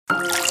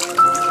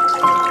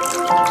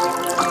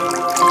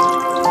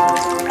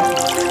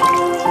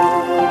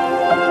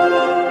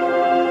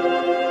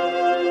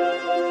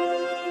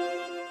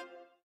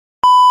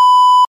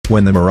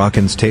When the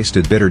Moroccans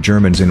tasted bitter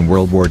Germans in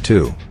World War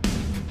II.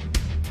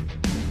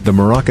 The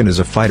Moroccan is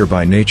a fighter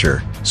by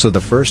nature, so the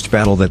first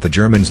battle that the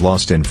Germans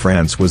lost in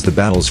France was the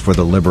battles for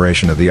the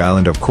liberation of the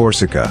island of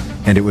Corsica,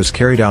 and it was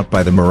carried out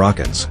by the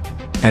Moroccans.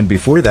 And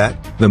before that,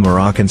 the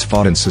Moroccans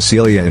fought in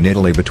Sicilia in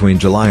Italy between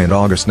July and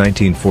August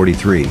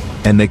 1943,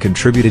 and they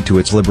contributed to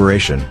its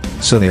liberation,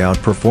 so they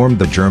outperformed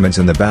the Germans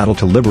in the battle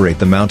to liberate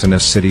the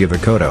mountainous city of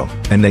Akoto,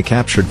 and they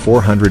captured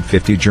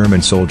 450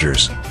 German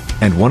soldiers.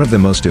 And one of the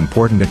most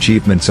important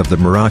achievements of the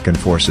Moroccan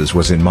forces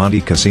was in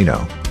Monte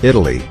Cassino,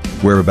 Italy,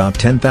 where about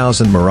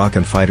 10,000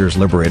 Moroccan fighters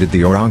liberated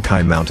the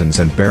Oroncai Mountains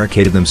and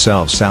barricaded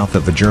themselves south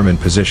of the German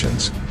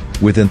positions.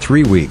 Within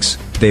 3 weeks,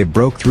 they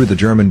broke through the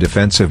German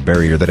defensive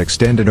barrier that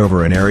extended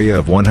over an area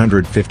of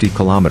 150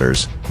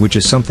 kilometers, which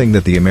is something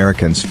that the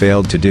Americans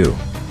failed to do.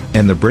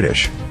 And the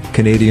British,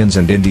 Canadians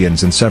and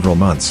Indians in several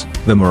months,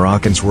 the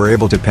Moroccans were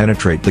able to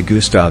penetrate the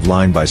Gustave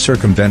Line by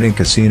circumventing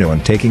Cassino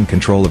and taking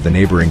control of the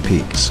neighboring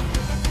peaks.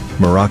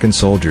 Moroccan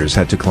soldiers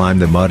had to climb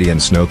the muddy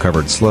and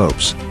snow-covered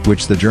slopes,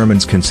 which the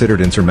Germans considered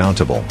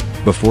insurmountable,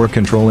 before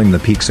controlling the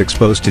peaks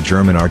exposed to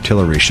German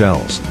artillery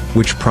shells,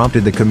 which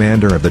prompted the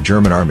commander of the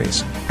German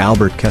armies,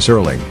 Albert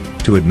Kesselring,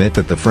 to admit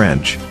that the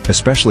French,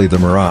 especially the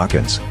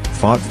Moroccans,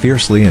 fought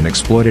fiercely and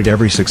exploited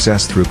every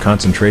success through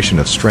concentration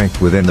of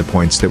strength within the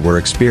points that were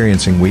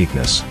experiencing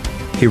weakness.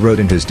 He wrote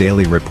in his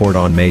daily report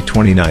on May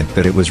 29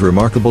 that it was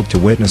remarkable to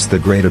witness the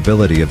great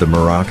ability of the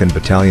Moroccan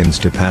battalions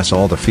to pass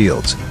all the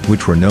fields,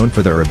 which were known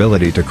for their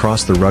ability to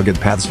cross the rugged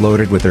paths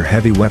loaded with their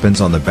heavy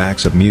weapons on the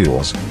backs of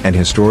mules, and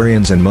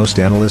historians and most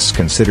analysts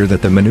consider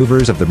that the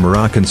maneuvers of the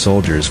Moroccan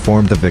soldiers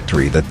formed the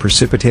victory that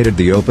precipitated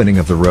the opening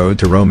of the road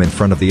to Rome in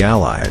front of the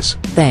Allies.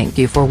 Thank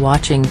you for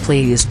watching.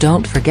 Please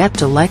don't forget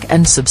to like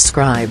and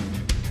subscribe.